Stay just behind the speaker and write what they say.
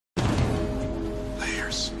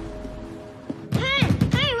stairs. Hey,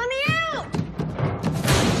 let me out!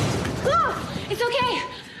 Oh, It's okay.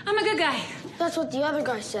 I'm a good guy. that's what the other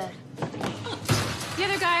guy said. The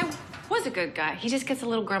other guy was a good guy. He just gets a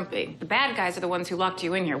little grumpy. The bad guys are the ones who locked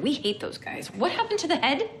you in here. We hate those guys. What happened to the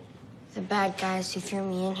head? The bad guys who threw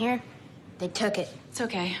me in here, they took it. It's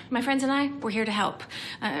okay. My friends and I, we're here to help.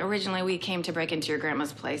 Originally, we came to break into your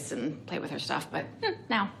grandma's place and play with her stuff, but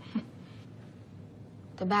now.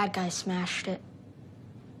 The bad guys smashed it.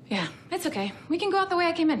 Yeah, it's okay. We can go out the way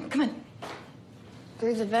I came in. Come on.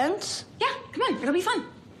 Through the vents? Yeah, come on. It'll be fun.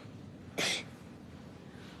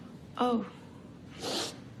 Oh.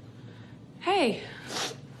 Hey.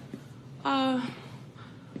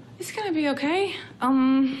 It's gonna be okay.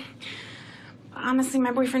 Honestly,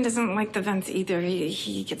 my boyfriend doesn't like the vents either.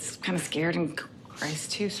 He gets kind of scared and cries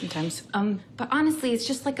too sometimes. But honestly, it's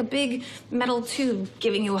just like a big metal tube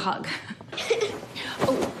giving you a hug.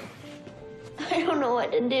 Oh. I don't know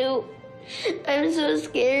what to do. I'm so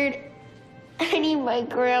scared. I need my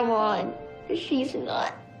grandma, and she's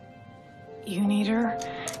not. You need her,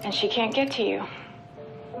 and she can't get to you.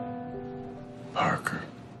 Parker.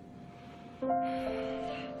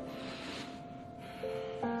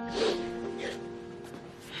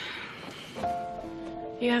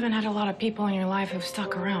 You haven't had a lot of people in your life who've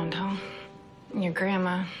stuck around, huh? And your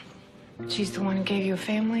grandma, she's the one who gave you a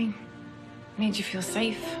family, made you feel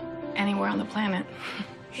safe anywhere on the planet.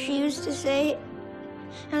 She used to say,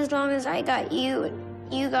 as long as I got you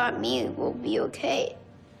and you got me, we'll be okay.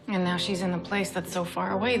 And now she's in a place that's so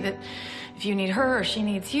far away that if you need her or she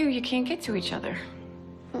needs you, you can't get to each other.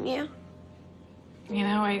 Yeah. You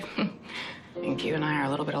know, I think you and I are a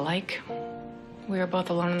little bit alike. We were both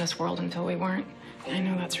alone in this world until we weren't. I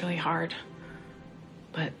know that's really hard,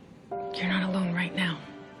 but you're not alone right now.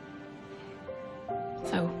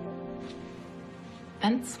 So,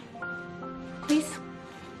 Vince, please.